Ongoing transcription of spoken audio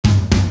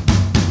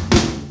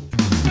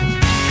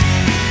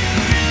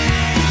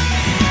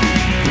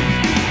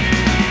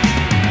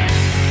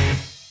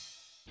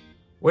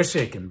What's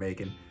shaking,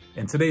 bacon?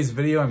 In today's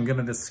video, I'm going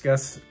to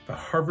discuss the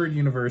Harvard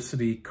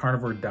University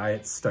Carnivore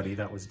Diet study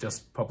that was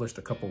just published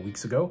a couple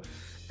weeks ago.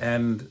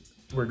 And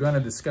we're going to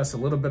discuss a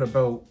little bit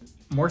about,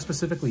 more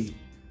specifically,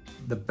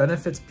 the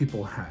benefits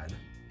people had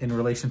in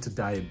relation to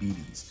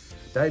diabetes.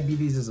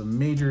 Diabetes is a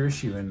major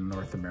issue in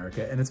North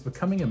America, and it's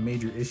becoming a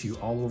major issue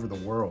all over the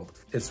world.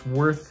 It's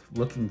worth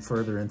looking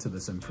further into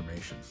this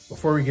information.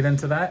 Before we get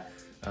into that,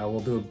 we'll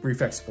do a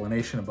brief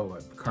explanation about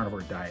what the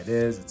carnivore diet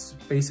is. It's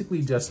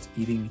basically just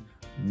eating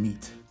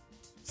meat.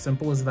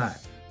 Simple as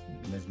that.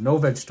 There's no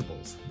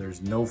vegetables,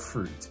 there's no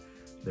fruit,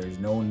 there's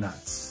no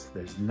nuts,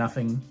 there's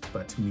nothing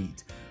but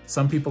meat.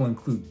 Some people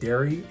include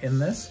dairy in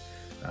this.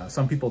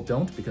 Some people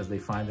don't because they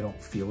find they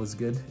don't feel as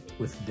good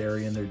with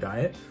dairy in their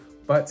diet,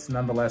 but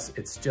nonetheless,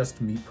 it's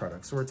just meat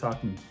products. So we're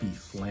talking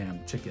beef,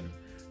 lamb, chicken,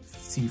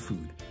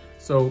 seafood.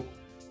 So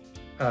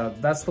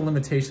that's the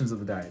limitations of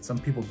the diet. Some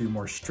people do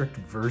more strict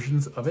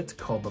versions of it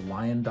called the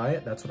Lion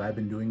Diet. That's what I've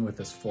been doing with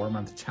this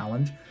 4-month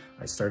challenge.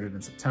 I started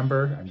in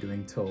September. I'm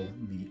doing till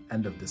the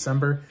end of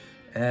December,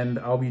 and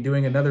I'll be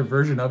doing another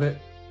version of it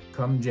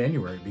come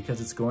January because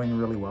it's going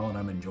really well and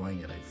I'm enjoying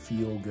it. I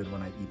feel good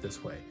when I eat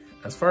this way.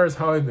 As far as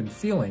how I've been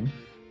feeling,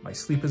 my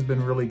sleep has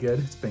been really good.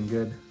 It's been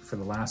good for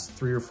the last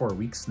 3 or 4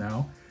 weeks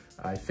now.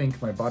 I think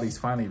my body's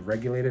finally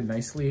regulated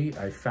nicely.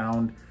 I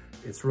found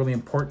it's really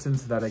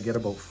important that I get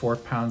about 4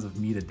 pounds of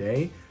meat a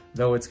day,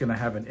 though it's gonna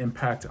have an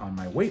impact on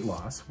my weight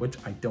loss, which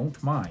I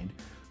don't mind.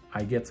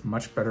 I get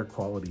much better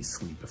quality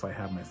sleep if I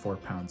have my 4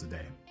 pounds a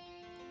day.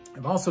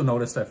 I've also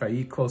noticed that if I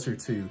eat closer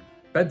to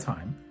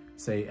bedtime,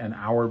 say an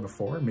hour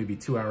before, maybe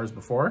 2 hours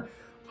before,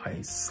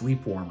 I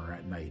sleep warmer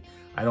at night.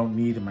 I don't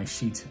need my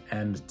sheet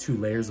and 2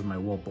 layers of my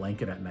wool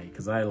blanket at night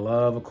because I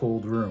love a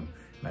cold room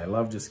and I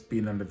love just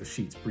being under the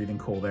sheets, breathing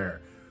cold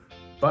air.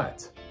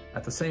 But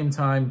at the same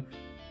time,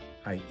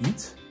 I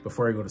eat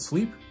before I go to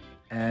sleep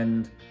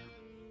and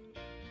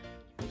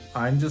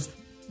I'm just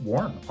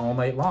warm all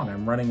night long.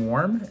 I'm running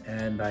warm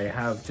and I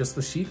have just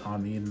the sheet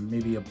on me and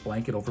maybe a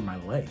blanket over my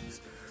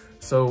legs.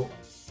 So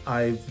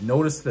I've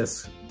noticed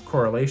this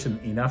correlation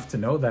enough to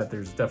know that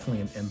there's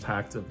definitely an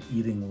impact of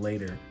eating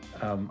later.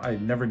 I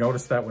never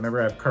noticed that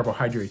whenever I have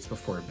carbohydrates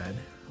before bed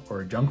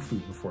or junk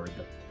food before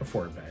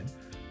bed,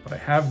 but I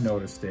have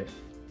noticed it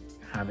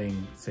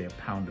having, say, a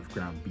pound of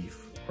ground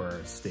beef or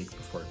a steak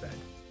before bed.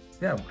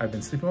 Yeah, I've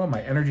been sleeping well,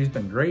 my energy's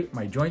been great,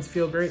 my joints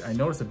feel great. I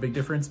notice a big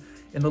difference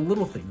in the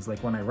little things, like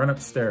when I run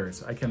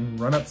upstairs. I can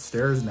run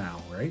upstairs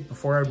now, right?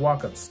 Before I'd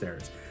walk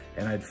upstairs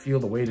and I'd feel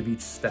the weight of each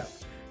step.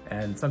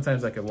 And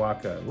sometimes I could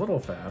walk a little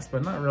fast,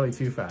 but not really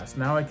too fast.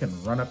 Now I can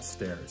run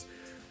upstairs.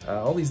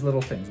 All these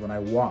little things. When I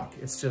walk,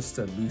 it's just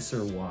a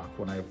looser walk.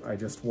 When I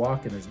just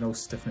walk and there's no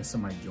stiffness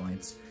in my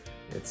joints,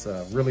 it's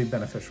really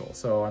beneficial.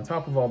 So on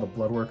top of all the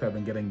blood work I've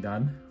been getting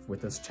done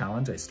with this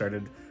challenge, I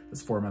started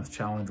this 4-month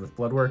challenge with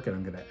blood work and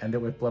I'm gonna end it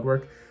with blood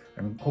work.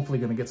 I'm hopefully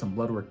gonna get some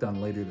blood work done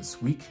later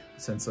this week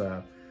since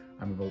I'm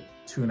about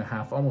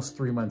 2.5, almost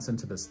 3 months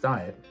into this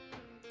diet.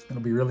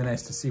 It'll be really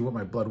nice to see what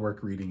my blood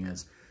work reading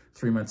is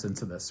 3 months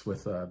into this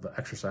with the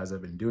exercise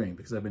I've been doing,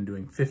 because I've been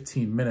doing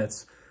 15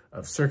 minutes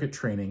of circuit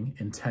training,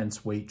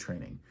 intense weight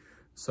training.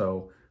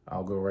 So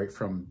I'll go right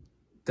from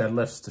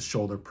deadlifts to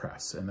shoulder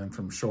press, and then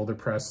from shoulder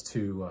press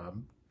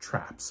to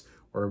traps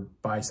or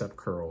bicep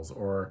curls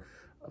or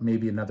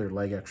maybe another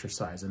leg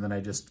exercise. And then I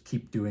just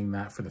keep doing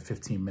that for the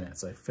 15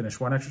 minutes. I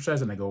finish one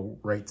exercise and I go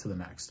right to the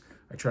next.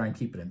 I try and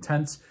keep it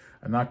intense.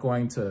 I'm not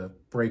going to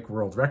break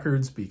world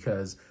records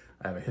because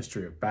I have a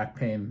history of back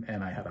pain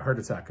and I had a heart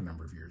attack a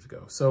number of years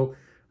ago. So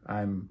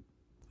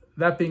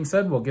that being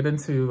said, we'll get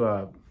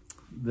into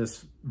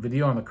this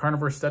video on the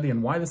carnivore study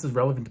and why this is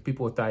relevant to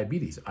people with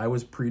diabetes. I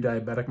was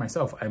pre-diabetic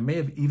myself. I may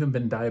have even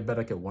been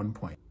diabetic at one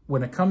point.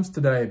 When it comes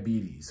to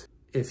diabetes,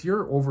 if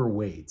you're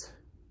overweight,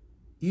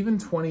 even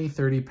 20,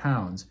 30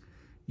 pounds,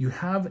 you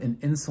have an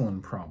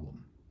insulin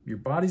problem. Your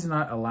body's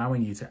not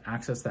allowing you to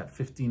access that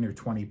 15 or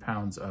 20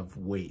 pounds of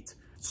weight,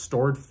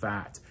 stored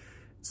fat.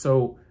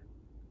 So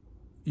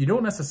you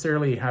don't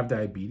necessarily have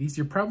diabetes.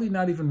 You're probably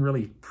not even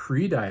really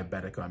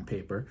pre-diabetic on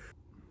paper.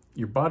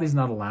 Your body's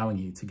not allowing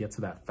you to get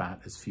to that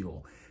fat as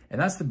fuel. And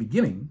that's the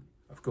beginning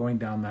of going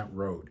down that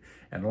road.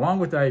 And along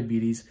with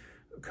diabetes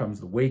comes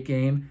the weight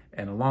gain,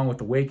 and along with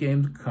the weight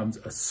gain comes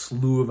a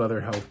slew of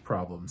other health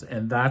problems.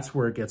 And that's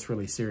where it gets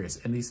really serious.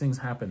 And these things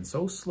happen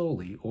so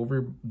slowly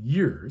over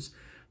years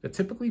that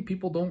typically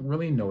people don't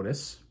really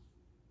notice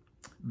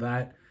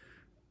that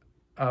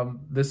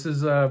this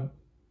is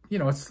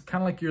it's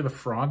kind of like you're the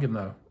frog in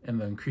the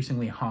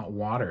increasingly hot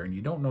water, and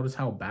you don't notice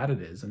how bad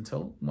it is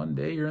until one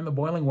day you're in the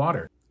boiling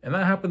water. And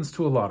that happens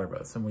to a lot of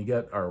us, and we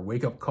get our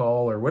wake-up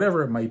call or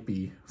whatever it might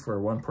be for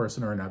one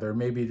person or another.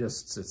 Maybe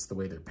just it's the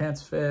way their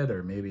pants fit,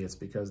 or maybe it's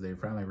because they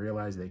finally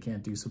realize they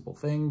can't do simple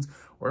things,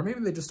 or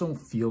maybe they just don't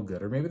feel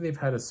good, or maybe they've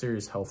had a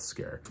serious health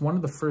scare. It's one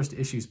of the first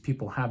issues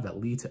people have that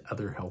lead to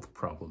other health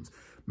problems,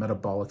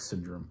 metabolic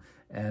syndrome,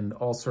 and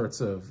all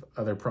sorts of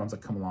other problems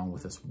that come along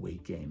with this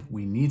weight gain.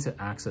 We need to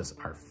access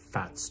our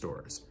fat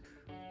stores.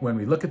 When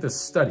we look at this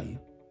study,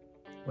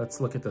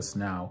 let's look at this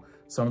now,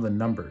 some of the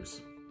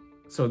numbers.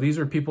 So these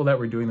are people that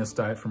were doing this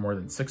diet for more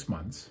than 6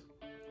 months.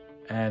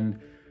 And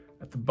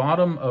at the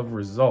bottom of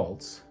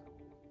results,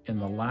 in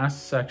the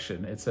last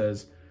section, it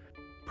says,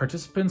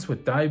 participants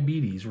with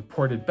diabetes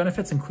reported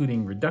benefits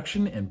including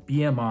reduction in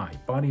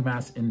BMI, body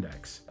mass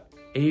index,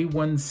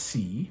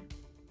 A1C,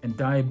 and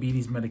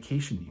diabetes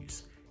medication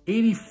use.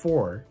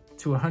 84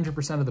 to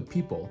 100% of the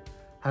people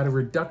had a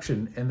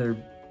reduction in their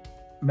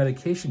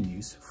medication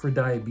use for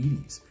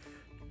diabetes.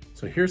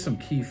 So here's some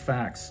key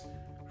facts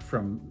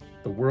from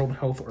the World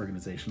Health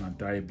Organization on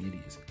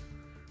diabetes.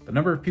 The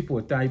number of people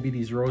with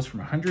diabetes rose from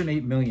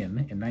 108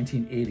 million in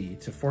 1980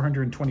 to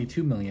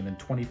 422 million in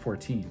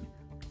 2014.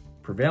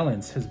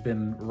 Prevalence has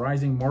been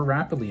rising more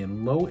rapidly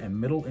in low and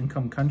middle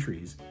income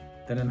countries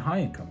than in high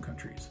income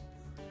countries.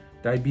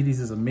 Diabetes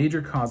is a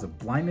major cause of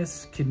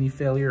blindness, kidney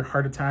failure,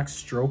 heart attack,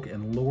 stroke,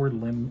 and lower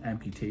limb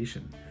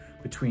amputation.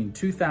 Between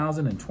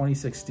 2000 and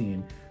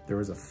 2016, there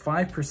was a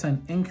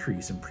 5%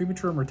 increase in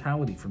premature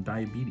mortality from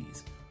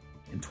diabetes.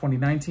 In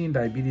 2019,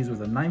 diabetes was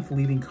the 9th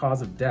leading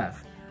cause of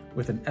death,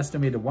 with an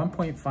estimated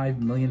 1.5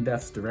 million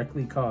deaths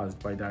directly caused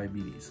by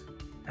diabetes.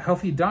 A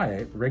healthy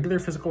diet, regular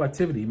physical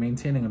activity,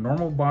 maintaining a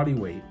normal body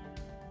weight,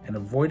 and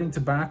avoiding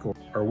tobacco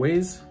are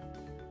ways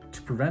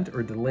to prevent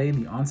or delay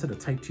the onset of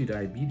type 2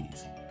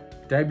 diabetes.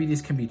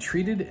 Diabetes can be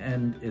treated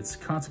and its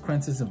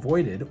consequences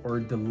avoided or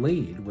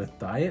delayed with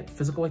diet,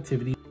 physical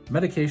activity,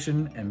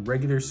 medication, and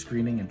regular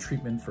screening and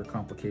treatment for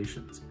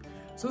complications.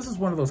 So this is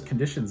one of those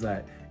conditions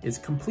that is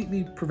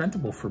completely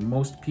preventable for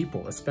most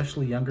people,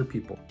 especially younger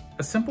people.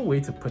 A simple way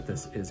to put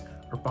this is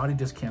our body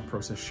just can't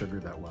process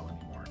sugar that well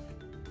anymore.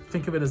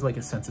 Think of it as like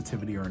a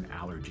sensitivity or an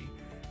allergy.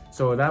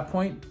 So at that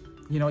point,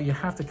 you know, you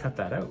have to cut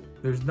that out.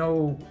 There's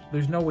no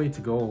way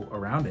to go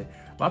around it.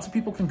 Lots of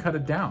people can cut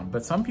it down,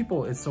 but some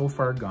people it's so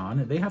far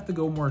gone, they have to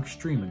go more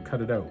extreme and cut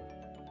it out.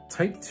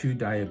 Type 2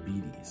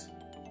 diabetes,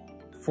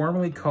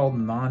 formerly called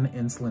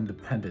non-insulin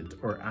dependent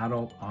or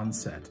adult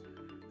onset.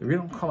 We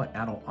don't call it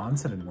adult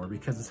onset anymore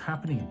because it's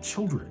happening in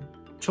children.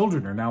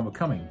 Children are now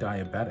becoming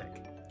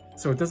diabetic.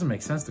 So it doesn't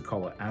make sense to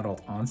call it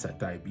adult onset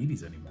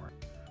diabetes anymore.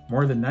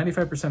 More than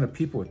 95% of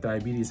people with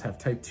diabetes have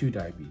type 2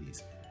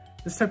 diabetes.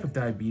 This type of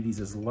diabetes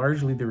is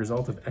largely the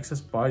result of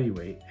excess body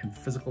weight and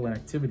physical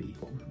inactivity.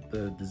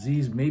 The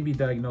disease may be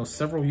diagnosed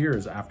several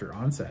years after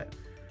onset,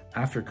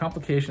 after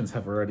complications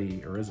have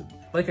already arisen.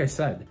 Like I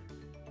said,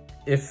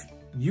 if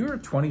you're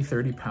 20,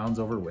 30 pounds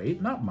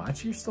overweight, not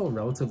much, you're still a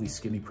relatively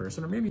skinny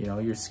person, or maybe, you know,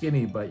 you're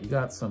skinny, but you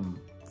got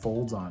some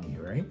folds on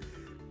you, right?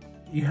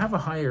 You have a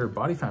higher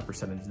body fat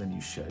percentage than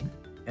you should.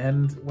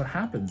 And what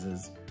happens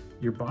is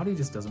your body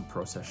just doesn't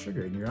process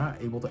sugar and you're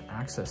not able to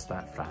access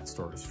that fat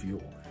stored as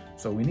fuel.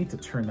 So we need to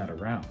turn that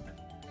around.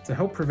 To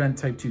help prevent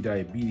type 2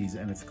 diabetes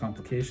and its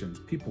complications,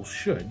 people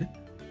should,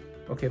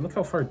 okay, look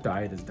how far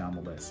diet is down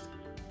the list.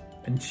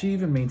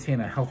 Achieve and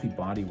maintain a healthy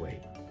body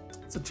weight.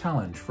 It's a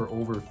challenge for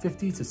over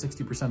 50 to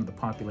 60% of the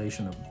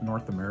population of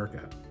North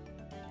America.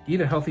 Eat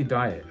a healthy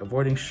diet,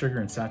 avoiding sugar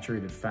and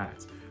saturated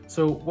fats.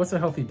 So what's a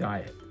healthy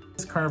diet?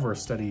 This carnivore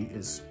study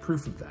is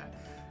proof of that.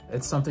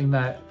 It's something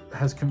that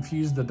has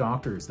confused the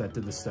doctors that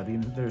did the study,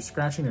 and they're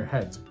scratching their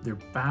heads. They're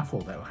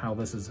baffled at how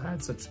this has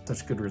had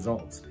such good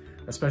results,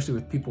 especially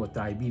with people with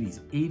diabetes.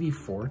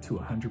 84 to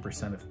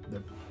 100% of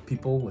the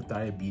people with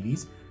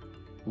diabetes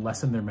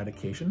lessen their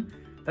medication.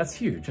 That's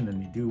huge. And then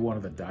you do one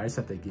of the diets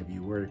that they give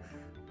you where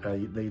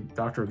the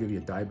doctor will give you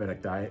a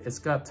diabetic diet. It's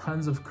got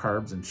tons of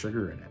carbs and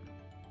sugar in it.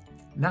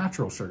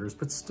 Natural sugars,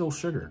 but still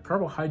sugar.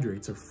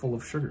 Carbohydrates are full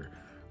of sugar.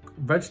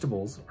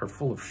 Vegetables are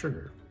full of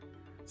sugar.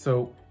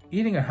 So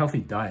eating a healthy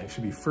diet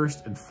should be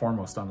first and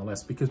foremost on the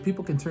list because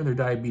people can turn their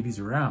diabetes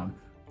around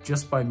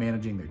just by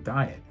managing their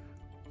diet.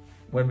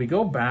 When we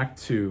go back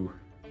to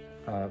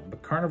the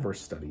carnivore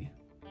study,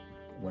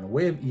 when a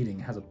way of eating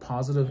has a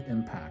positive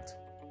impact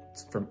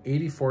from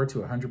 84 to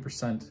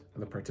 100% of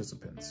the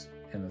participants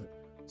in a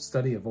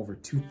study of over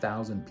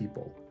 2,000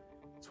 people,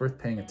 it's worth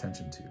paying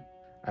attention to.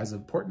 As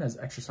important as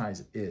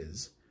exercise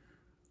is,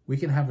 we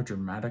can have a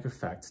dramatic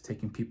effect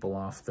taking people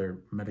off their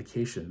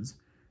medications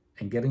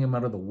and getting them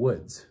out of the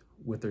woods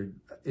with their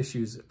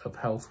issues of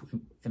health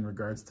in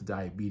regards to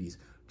diabetes,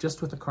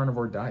 just with a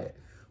carnivore diet,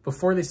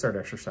 before they start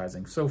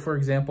exercising. So for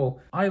example,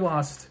 I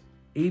lost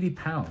 80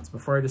 pounds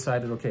before I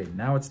decided, okay,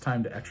 now it's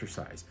time to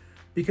exercise.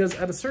 Because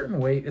at a certain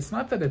weight, it's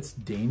not that it's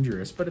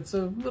dangerous, but it's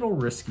a little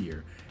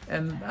riskier.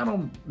 And I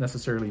don't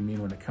necessarily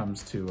mean when it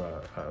comes to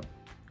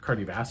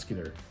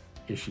cardiovascular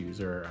issues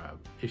or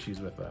issues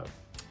with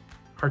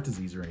heart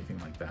disease or anything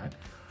like that.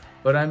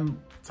 But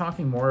I'm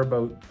talking more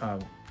about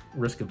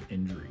risk of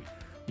injury.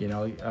 You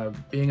know,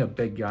 being a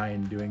big guy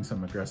and doing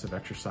some aggressive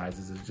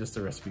exercises is just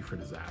a recipe for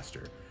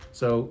disaster.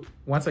 So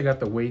once I got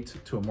the weight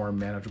to a more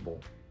manageable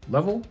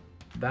level,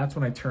 that's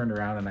when I turned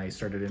around and I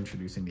started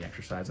introducing the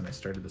exercise and I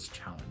started this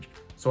challenge.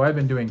 So I've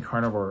been doing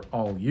carnivore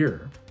all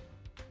year,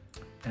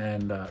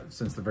 and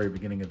since the very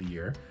beginning of the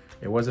year.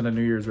 It wasn't a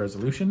New Year's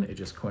resolution, it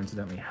just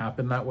coincidentally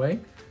happened that way.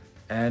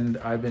 And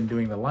I've been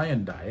doing the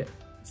Lion Diet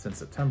since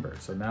September.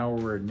 So now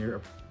we're near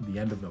the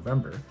end of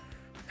November.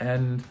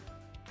 And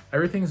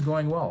everything's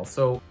going well.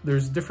 So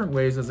there's different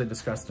ways, as I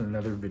discussed in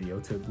another video,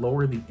 to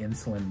lower the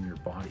insulin in your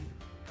body.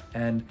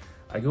 And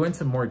I go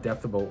into more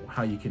depth about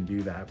how you can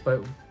do that,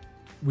 but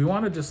we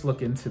want to just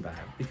look into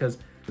that because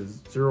the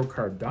zero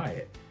carb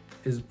diet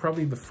is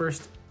probably the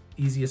first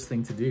easiest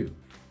thing to do.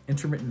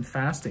 Intermittent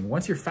fasting,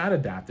 once you're fat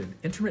adapted,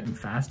 intermittent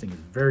fasting is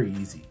very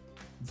easy.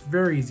 It's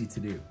very easy to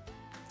do.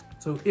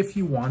 So if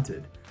you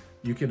wanted,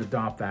 you could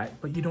adopt that,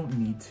 but you don't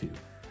need to.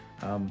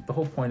 The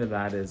whole point of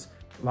that is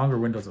longer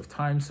windows of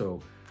time,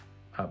 so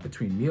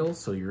between meals,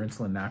 so your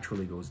insulin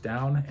naturally goes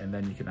down, and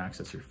then you can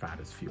access your fat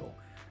as fuel.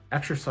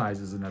 Exercise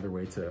is another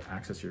way to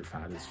access your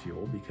fat as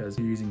fuel because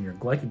you're using your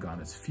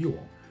glycagon as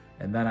fuel.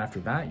 And then after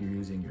that, you're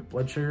using your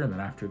blood sugar, and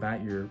then after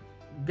that, you're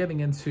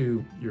getting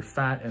into your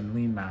fat and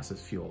lean mass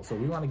as fuel. So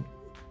we want to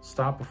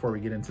stop before we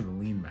get into the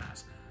lean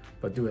mass,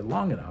 but do it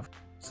long enough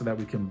so that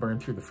we can burn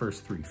through the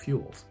first 3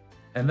 fuels.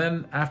 And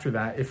then after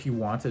that, if you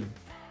wanted,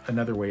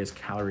 another way is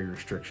calorie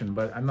restriction,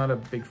 but I'm not a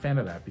big fan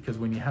of that because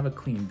when you have a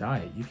clean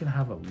diet, you can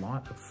have a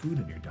lot of food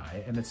in your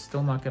diet and it's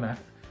still not gonna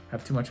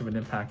have too much of an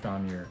impact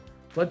on your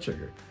blood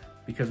sugar.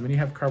 Because when you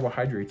have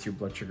carbohydrates, your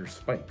blood sugar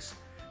spikes.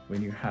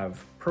 When you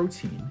have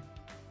protein,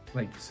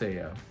 like say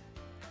a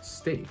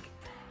steak,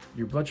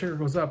 your blood sugar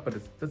goes up, but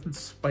it doesn't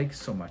spike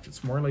so much.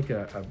 It's more like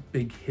a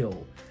big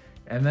hill.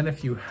 And then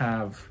if you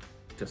have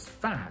just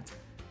fat,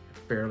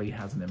 it barely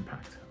has an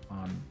impact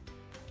on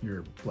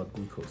your blood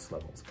glucose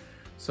levels.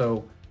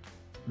 So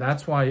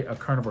that's why a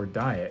carnivore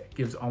diet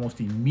gives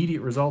almost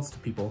immediate results to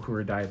people who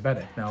are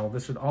diabetic. Now,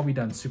 this should all be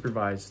done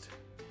supervised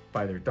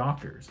by their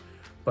doctors,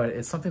 but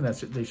it's something that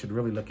they should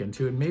really look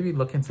into and maybe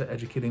look into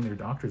educating their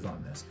doctors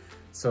on this.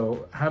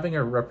 So having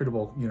a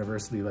reputable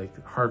university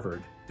like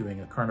Harvard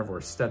doing a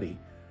carnivore study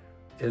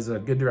is a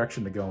good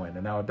direction to go in.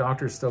 And now a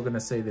doctor is still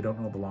gonna say they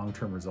don't know the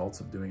long-term results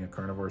of doing a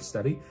carnivore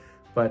study,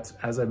 but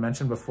as I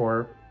mentioned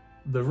before,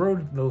 the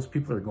road those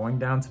people are going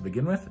down to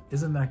begin with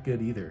isn't that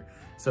good either.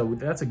 So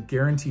that's a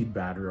guaranteed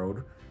bad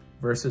road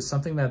versus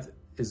something that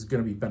is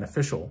going to be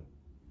beneficial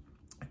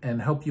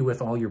and help you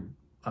with all your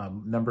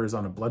numbers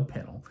on a blood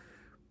panel.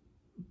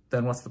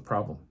 Then what's the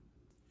problem?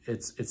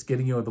 It's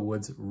getting you out of the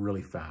woods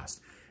really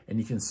fast. And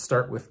you can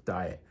start with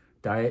diet.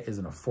 Diet is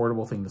an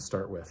affordable thing to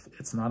start with.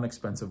 It's not an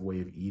expensive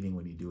way of eating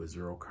when you do a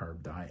zero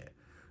carb diet.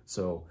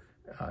 So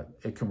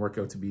it can work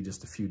out to be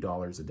just a few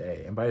dollars a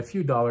day. And by a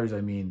few dollars, I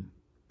mean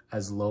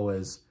as low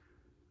as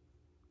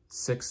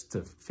 $6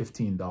 to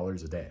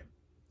 $15 a day.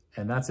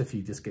 And that's if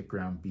you just get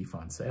ground beef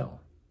on sale.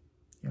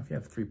 You know, if you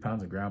have 3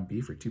 pounds of ground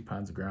beef or 2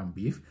 pounds of ground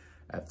beef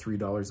at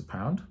 $3 a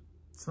pound,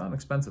 it's not an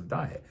expensive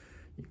diet.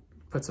 You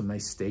put some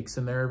nice steaks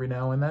in there every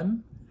now and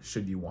then,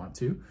 should you want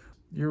to.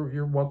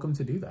 You're welcome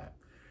to do that.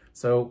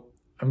 So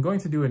I'm going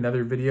to do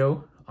another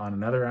video on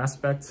another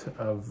aspect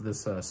of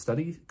this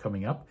study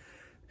coming up,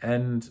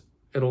 and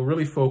it'll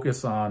really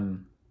focus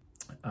on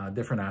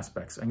different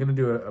aspects. I'm going to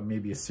do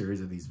maybe a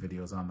series of these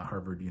videos on the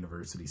Harvard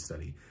University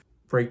study,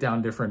 break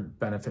down different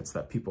benefits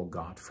that people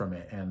got from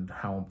it and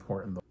how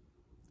important.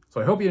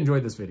 So I hope you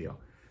enjoyed this video.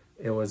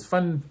 It was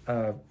fun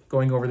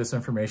going over this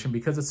information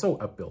because it's so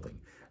upbuilding.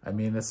 I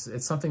mean,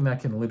 it's something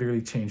that can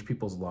literally change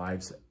people's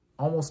lives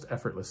almost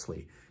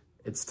effortlessly.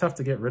 It's tough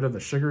to get rid of the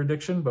sugar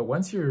addiction, but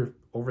once you're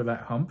over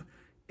that hump,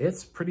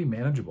 it's pretty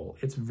manageable.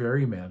 It's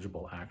very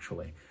manageable,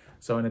 actually.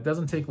 So, and it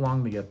doesn't take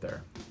long to get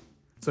there.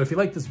 So if you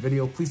like this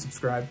video, please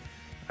subscribe.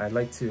 I'd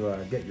like to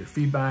get your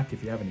feedback.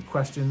 If you have any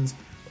questions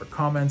or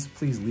comments,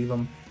 please leave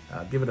them.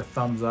 Give it a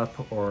thumbs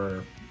up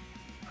or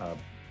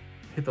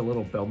hit the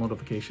little bell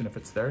notification if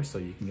it's there so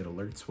you can get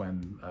alerts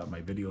when my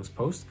videos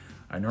post.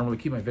 I normally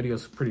keep my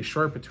videos pretty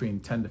short,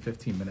 between 10 to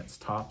 15 minutes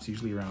tops,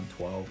 usually around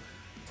 12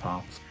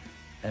 tops.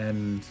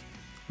 And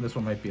this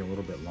one might be a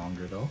little bit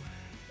longer though.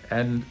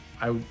 And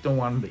I don't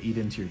want them to eat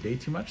into your day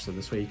too much, so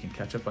this way you can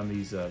catch up on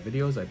these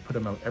videos. I put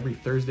them out every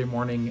Thursday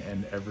morning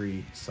and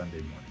every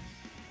Sunday morning.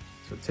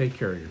 So take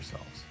care of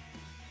yourselves.